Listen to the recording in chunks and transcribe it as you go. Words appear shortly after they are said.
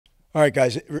All right,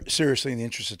 guys. Seriously, in the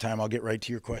interest of time, I'll get right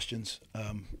to your questions.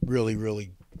 Really,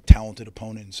 really talented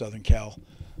opponent in Southern Cal.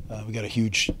 We got a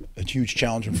huge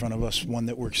challenge in front of us. One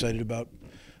that we're excited about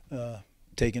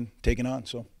taking on.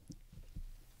 So,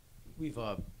 we've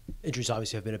injuries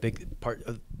obviously have been a big part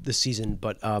of the season,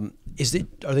 but are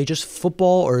they just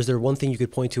football, or is there one thing you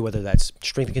could point to, whether that's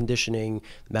strength and conditioning,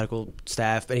 medical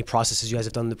staff, any processes you guys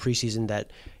have done in the preseason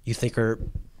that you think are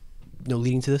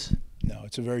leading to this? No,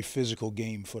 it's a very physical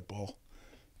game, football.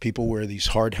 People wear these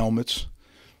hard helmets,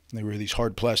 and they wear these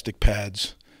hard plastic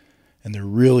pads, and they're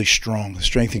really strong. The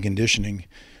strength and conditioning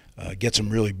gets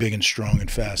them really big and strong and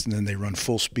fast, and then they run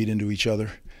full speed into each other.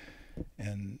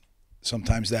 And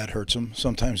sometimes that hurts them.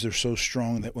 Sometimes they're so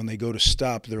strong that when they go to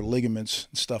stop, their ligaments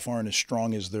and stuff aren't as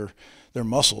strong as their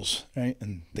muscles, right?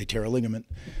 And they tear a ligament.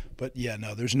 But, yeah,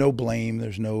 no, there's no blame.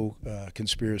 There's no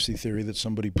conspiracy theory that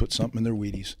somebody put something in their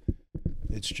Wheaties.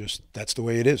 It's just that's the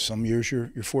way it is. Some years you're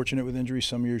fortunate with injuries,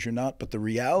 some years you're not. But the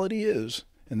reality is,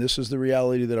 and this is the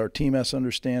reality that our team has to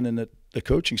understand and that the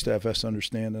coaching staff has to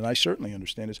understand, and I certainly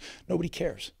understand, is nobody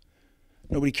cares.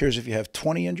 Nobody cares if you have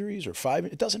 20 injuries or 5.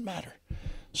 It doesn't matter.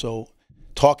 So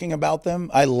talking about them,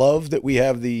 I love that we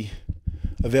have the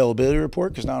availability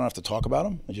report because now I don't have to talk about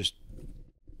them. I just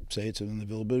say it's in the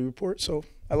availability report. So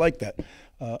I like that.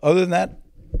 Other than that,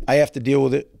 I have to deal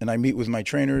with it, and I meet with my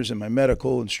trainers and my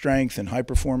medical and strength and high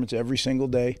performance every single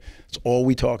day. It's all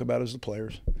we talk about as the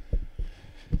players.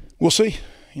 We'll see.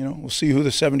 We'll see who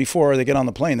the 74 are that get on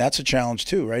the plane. That's a challenge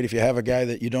too, right? If you have a guy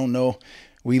that you don't know,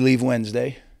 we leave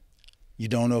Wednesday. You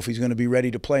don't know if he's going to be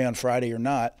ready to play on Friday or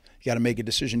not. You got to make a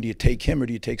decision. Do you take him or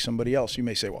do you take somebody else? You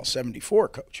may say, well, 74,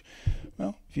 coach.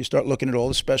 Well, if you start looking at all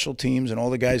the special teams and all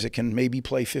the guys that can maybe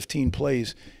play 15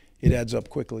 plays, it adds up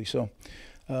quickly. So,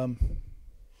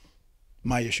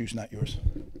 my issue's not yours.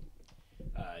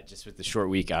 Just with the short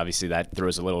week, obviously that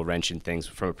throws a little wrench in things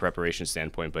from a preparation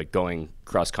standpoint, but going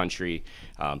cross country,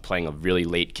 playing a really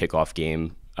late kickoff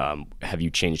game, have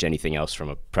you changed anything else from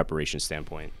a preparation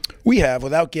standpoint? We have,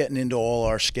 without getting into all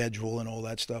our schedule and all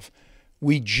that stuff.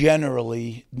 We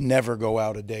generally never go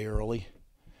out a day early.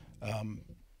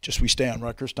 Just we stay on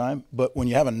Rutgers time. But when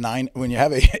you have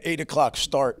a 8 o'clock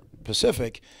start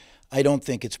Pacific, I don't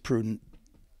think it's prudent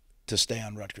to stay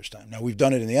on Rutgers time. Now, we've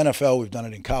done it in the NFL, we've done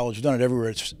it in college, we've done it everywhere.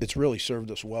 It's really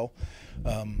served us well.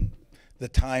 The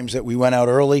times that we went out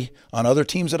early on other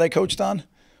teams that I coached on,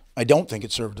 I don't think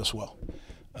it served us well.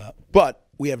 But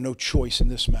we have no choice in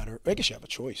this matter. I guess you have a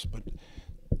choice, but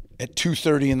at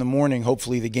 2:30 in the morning,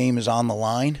 hopefully the game is on the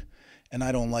line. And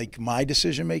I don't like my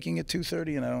decision-making at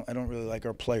 2:30, and I don't really like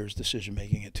our players'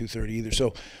 decision-making at 2:30 either.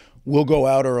 So we'll go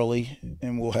out early,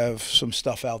 and we'll have some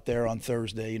stuff out there on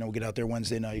Thursday. We'll get out there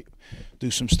Wednesday night,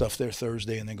 do some stuff there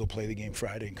Thursday, and then go play the game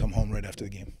Friday and come home right after the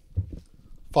game.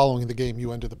 Following the game,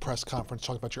 you ended the press conference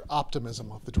talking about your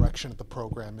optimism of the direction of the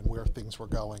program and where things were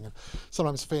going. And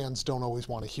sometimes fans don't always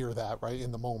want to hear that right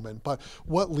in the moment. But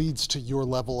what leads to your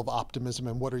level of optimism,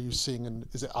 and what are you seeing? And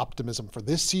is it optimism for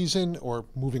this season or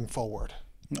moving forward?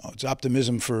 No, it's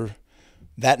optimism for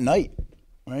that night,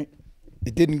 right?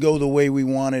 It didn't go the way we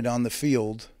wanted on the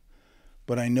field,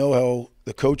 but I know how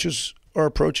the coaches are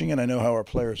approaching it. I know how our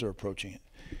players are approaching it.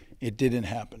 It didn't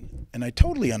happen, and I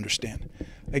totally understand.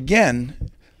 Again,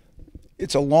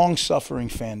 it's a long-suffering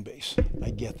fan base. I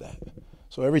get that.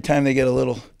 So every time they get a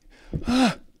little,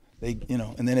 and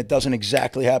then it doesn't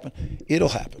exactly happen, it'll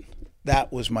happen.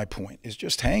 That was my point, is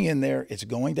just hang in there. It's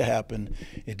going to happen.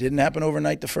 It didn't happen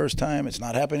overnight the first time. It's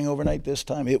not happening overnight this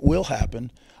time. It will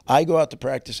happen. I go out to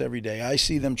practice every day. I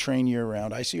see them train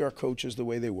year-round. I see our coaches, the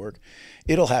way they work.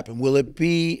 It'll happen. Will it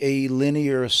be a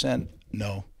linear ascent?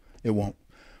 No, it won't.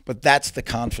 But that's the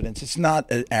confidence. It's not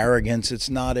an arrogance.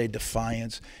 It's not a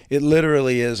defiance. It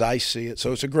literally is. I see it.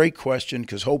 So it's a great question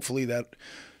because hopefully that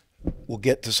will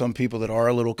get to some people that are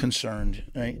a little concerned.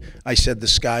 Right? I said the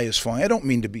sky is falling. I don't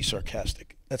mean to be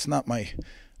sarcastic. That's not my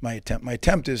attempt. My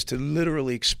attempt is to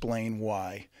literally explain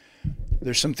why.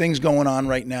 There's some things going on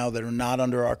right now that are not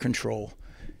under our control,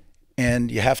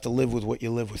 and you have to live with what you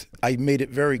live with. I made it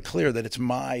very clear that it's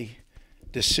my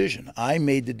decision. I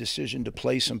made the decision to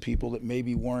play some people that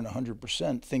maybe weren't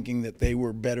 100%, thinking that they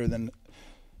were better than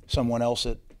someone else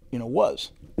that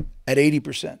was at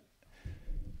 80%.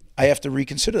 I have to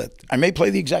reconsider that. I may play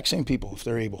the exact same people if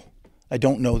they're able. I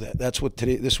don't know that. That's what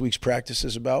this week's practice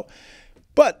is about.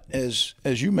 But as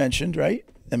you mentioned, right?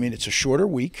 I mean, it's a shorter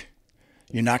week.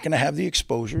 You're not going to have the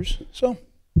exposures, so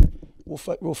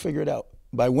we'll figure it out.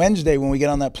 By Wednesday, when we get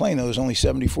on that plane, though, there's only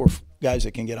 74 guys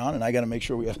that can get on, and I got to make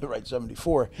sure we have the right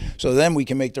 74. So then we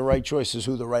can make the right choices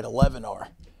who the right 11 are,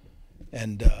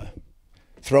 and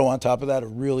throw on top of that a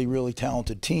really, really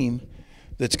talented team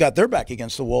that's got their back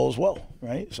against the wall as well,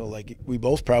 right? So like we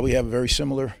both probably have very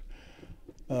similar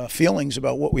feelings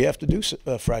about what we have to do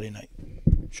Friday night.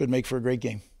 Should make for a great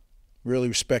game. Really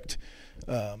respect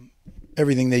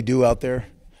everything they do out there.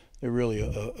 They're really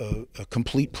a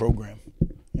complete program.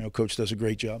 You know, Coach does a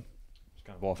great job. Just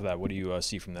kind of off of that, what do you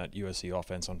see from that USC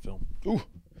offense on film? Ooh,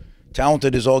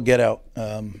 talented as all get out.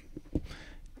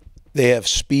 They have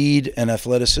speed and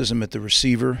athleticism at the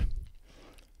receiver.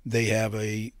 They have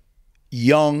a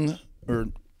young or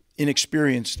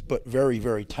inexperienced but very,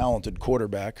 very talented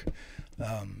quarterback.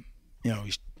 You know,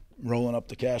 he's rolling up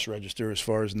the cash register as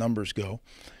far as numbers go.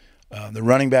 The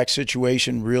running back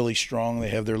situation, really strong. They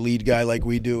have their lead guy like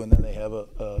we do, and then they have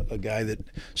a guy that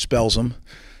spells them.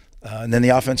 And then the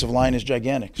offensive line is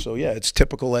gigantic. So, yeah, it's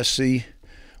typical SC,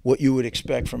 what you would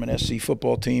expect from an SC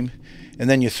football team. And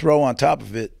then you throw on top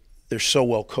of it, they're so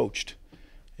well coached.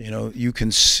 You know, you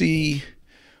can see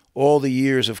all the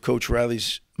years of Coach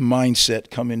Riley's mindset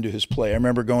come into his play. I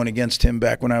remember going against him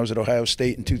back when I was at Ohio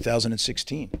State in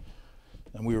 2016.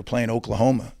 And we were playing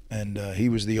Oklahoma, and he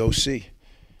was the OC.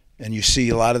 And you see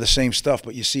a lot of the same stuff,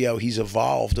 but you see how he's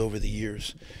evolved over the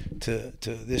years to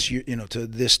this year, you know, to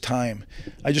this time.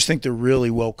 I just think they're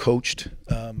really well coached.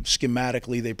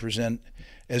 Schematically, they present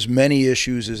as many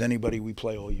issues as anybody we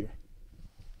play all year.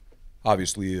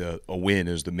 Obviously, a win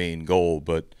is the main goal,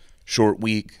 but short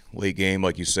week, late game,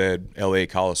 like you said, LA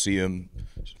Coliseum,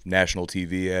 national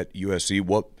TV at USC.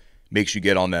 What makes you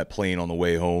get on that plane on the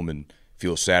way home and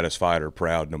feel satisfied or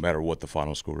proud no matter what the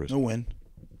final score is? The win.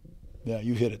 Yeah,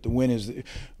 you hit it. The win is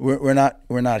we're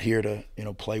not here to, you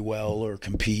know, play well or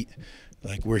compete.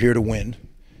 Like, we're here to win.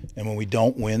 And when we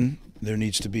don't win, there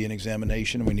needs to be an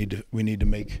examination. We need to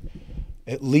make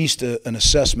at least an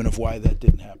assessment of why that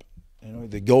didn't happen. You know,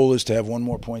 the goal is to have one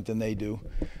more point than they do.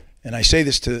 And I say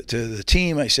this to the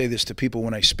team. I say this to people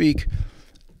when I speak.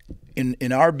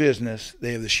 In our business,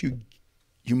 they have this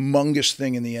humongous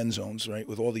thing in the end zones, right,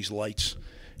 with all these lights.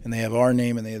 And they have our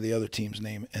name and they have the other team's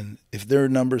name. And if their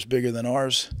number's bigger than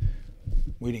ours,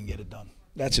 we didn't get it done.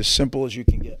 That's as simple as you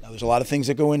can get. Now, there's a lot of things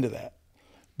that go into that.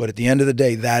 But at the end of the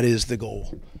day, that is the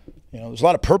goal. You know, there's a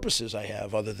lot of purposes I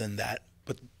have other than that.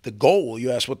 But the goal,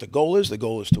 you ask what the goal is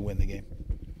to win the game.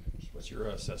 What's your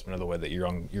assessment of the way that your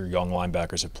young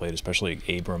linebackers have played, especially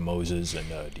Abram, Moses, and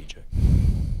DJ?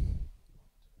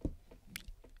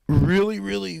 Really,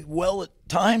 really well at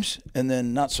times, and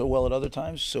then not so well at other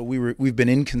times. So we've been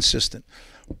inconsistent.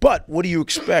 But what do you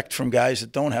expect from guys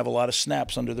that don't have a lot of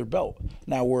snaps under their belt?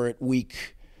 Now we're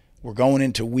going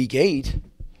into week 8,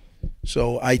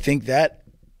 so I think that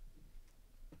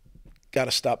got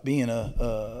to stop being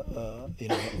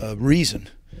a reason.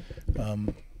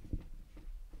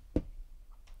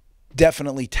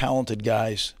 Definitely talented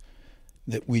guys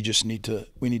that we need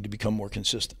to become more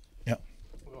consistent. Yeah.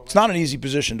 It's not an easy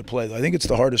position to play, though. I think it's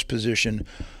the hardest position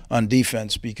on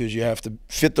defense because you have to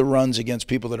fit the runs against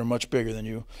people that are much bigger than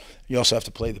you. You also have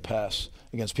to play the pass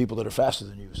against people that are faster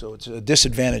than you. So it's a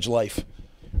disadvantaged life.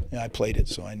 Yeah, I played it,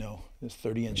 so I know. This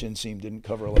 30-inch inseam didn't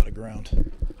cover a lot of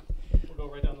ground. We'll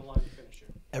go right down the line to finish here.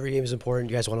 Every game is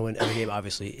important. You guys want to win every game,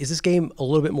 obviously. Is this game a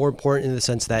little bit more important in the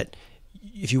sense that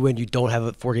if you win, you don't have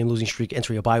a 4-game losing streak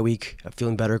entering a bye week,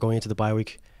 feeling better going into the bye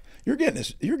week? You're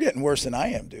getting worse than I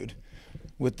am, dude.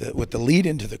 With the lead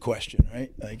into the question,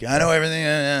 right? Like, I know everything. You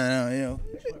know.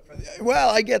 Well,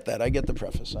 I get that. I get the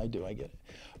preface. I do. I get it.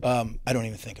 I don't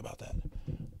even think about that.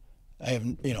 I have,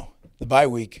 you know, the bye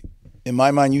week. In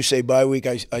my mind, you say bye week,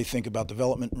 I think about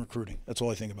development and recruiting. That's all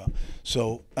I think about.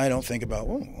 So I don't think about,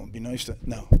 oh, it'd be nice to.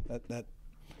 No, that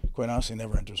quite honestly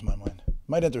never enters my mind.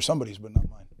 Might enter somebody's, but not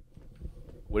mine.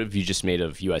 What have you just made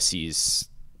of USC's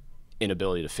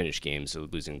inability to finish games, so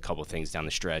losing a couple of things down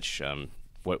the stretch?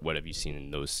 What have you seen in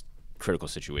those critical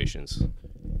situations?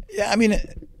 Yeah, I mean,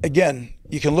 again,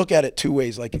 you can look at it two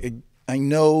ways. Like, I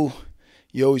know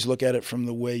you always look at it from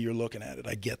the way you're looking at it.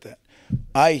 I get that.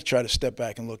 I try to step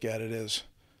back and look at it as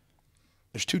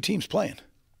there's two teams playing.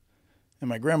 And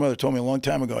my grandmother told me a long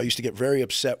time ago, I used to get very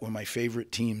upset when my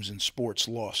favorite teams in sports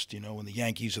lost, you know, when the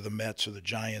Yankees or the Mets or the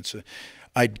Giants.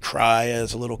 I'd cry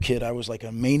as a little kid. I was like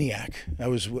a maniac. I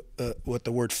was what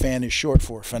the word fan is short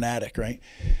for, fanatic, right?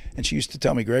 And she used to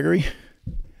tell me, Gregory,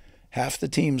 half the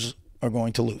teams are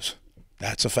going to lose.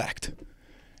 That's a fact.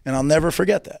 And I'll never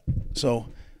forget that. So,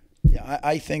 yeah,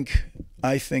 I think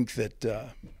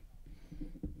that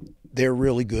they're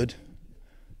really good.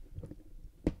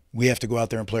 We have to go out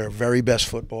there and play our very best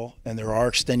football, and there are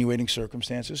extenuating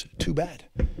circumstances. Too bad,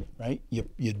 right?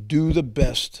 You do the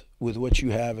best with what you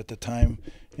have at the time.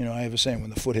 You know, I have a saying, when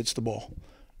the foot hits the ball,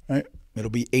 right? It'll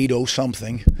be 8-0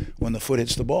 something when the foot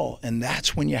hits the ball, and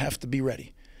that's when you have to be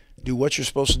ready. Do what you're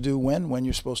supposed to do when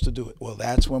you're supposed to do it. Well,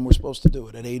 that's when we're supposed to do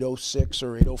it, at 8:06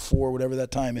 or 8:04, whatever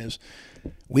that time is.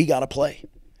 We got to play.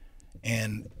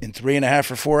 And in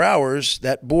 3.5 or 4 hours,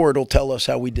 that board will tell us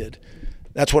how we did.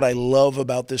 That's what I love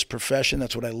about this profession.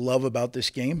 That's what I love about this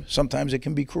game. Sometimes it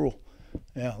can be cruel.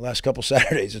 Yeah, last couple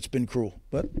Saturdays it's been cruel,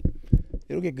 but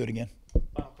it'll get good again.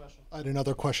 Final question. I had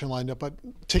another question lined up, but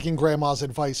taking Grandma's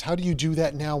advice, how do you do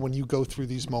that now when you go through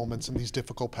these moments and these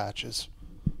difficult patches?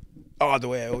 Oh, the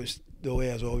way I've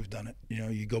always done it. You know,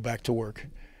 you go back to work.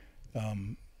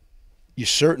 You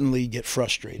certainly get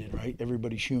frustrated, right?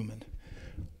 Everybody's human.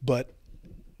 But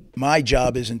my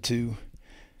job isn't to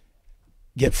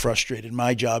get frustrated.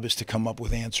 My job is to come up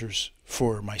with answers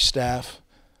for my staff,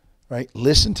 right?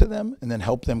 Listen to them and then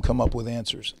help them come up with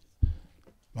answers.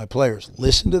 My players,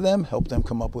 listen to them, help them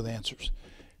come up with answers.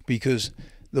 Because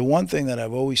the one thing that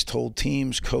I've always told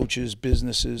teams, coaches,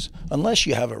 businesses, unless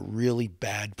you have a really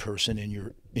bad person in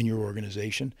your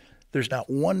organization, there's not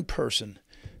one person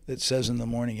that says in the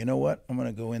morning, you know what, I'm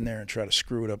going to go in there and try to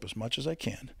screw it up as much as I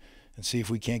can and see if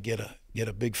we can't get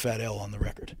a big fat L on the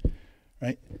record,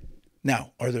 right?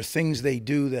 Now, are there things they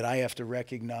do that I have to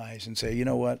recognize and say, you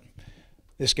know what,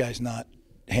 this guy's not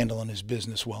handling his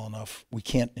business well enough. We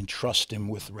can't entrust him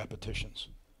with repetitions.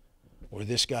 Or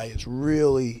this guy is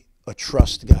really a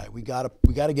trust guy. We got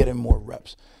to get him more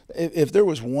reps. If there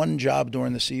was one job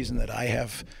during the season that I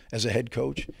have as a head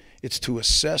coach, it's to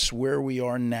assess where we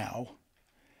are now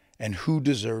and who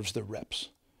deserves the reps.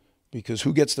 Because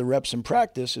who gets the reps in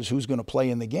practice is who's going to play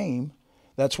in the game.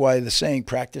 That's why the saying,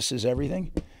 practice is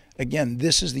everything. Again,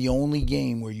 this is the only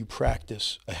game where you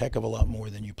practice a heck of a lot more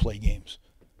than you play games.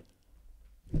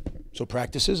 So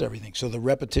practice is everything. So the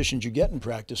repetitions you get in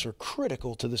practice are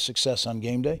critical to the success on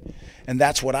game day. And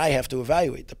that's what I have to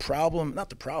evaluate.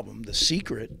 The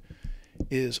secret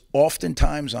is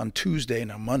oftentimes on Tuesday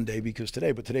and on Monday, because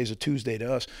today's a Tuesday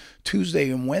to us, Tuesday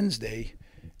and Wednesday,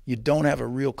 you don't have a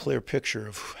real clear picture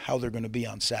of how they're going to be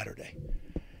on Saturday.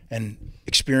 And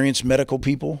experienced medical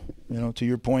people, to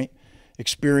your point,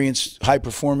 experienced high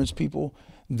performance people,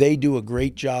 they do a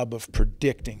great job of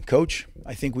predicting. Coach,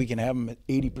 I think we can have them at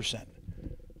 80%.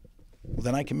 Well,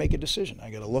 then I can make a decision.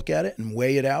 I got to look at it and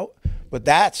weigh it out. But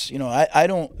that's, I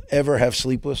don't ever have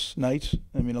sleepless nights.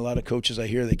 I mean, a lot of coaches I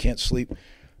hear, they can't sleep.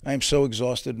 I am so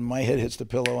exhausted. My head hits the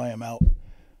pillow. I am out.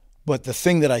 But the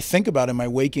thing that I think about in my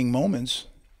waking moments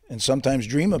and sometimes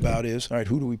dream about is, all right,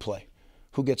 who do we play?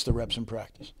 Who gets the reps in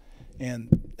practice?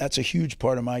 And that's a huge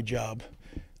part of my job.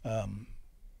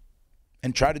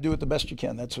 And try to do it the best you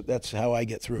can. That's how I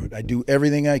get through it. I do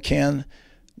everything I can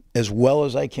as well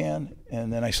as I can,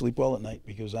 and then I sleep well at night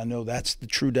because I know that's the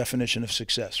true definition of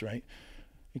success, right?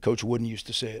 Coach Wooden used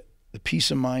to say it. The peace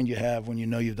of mind you have when you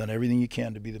know you've done everything you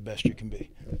can to be the best you can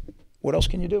be. What else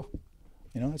can you do?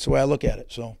 That's the way I look at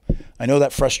it. So I know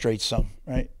that frustrates some,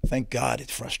 right? Thank God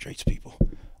it frustrates people.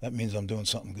 That means I'm doing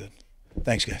something good.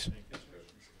 Thanks, guys.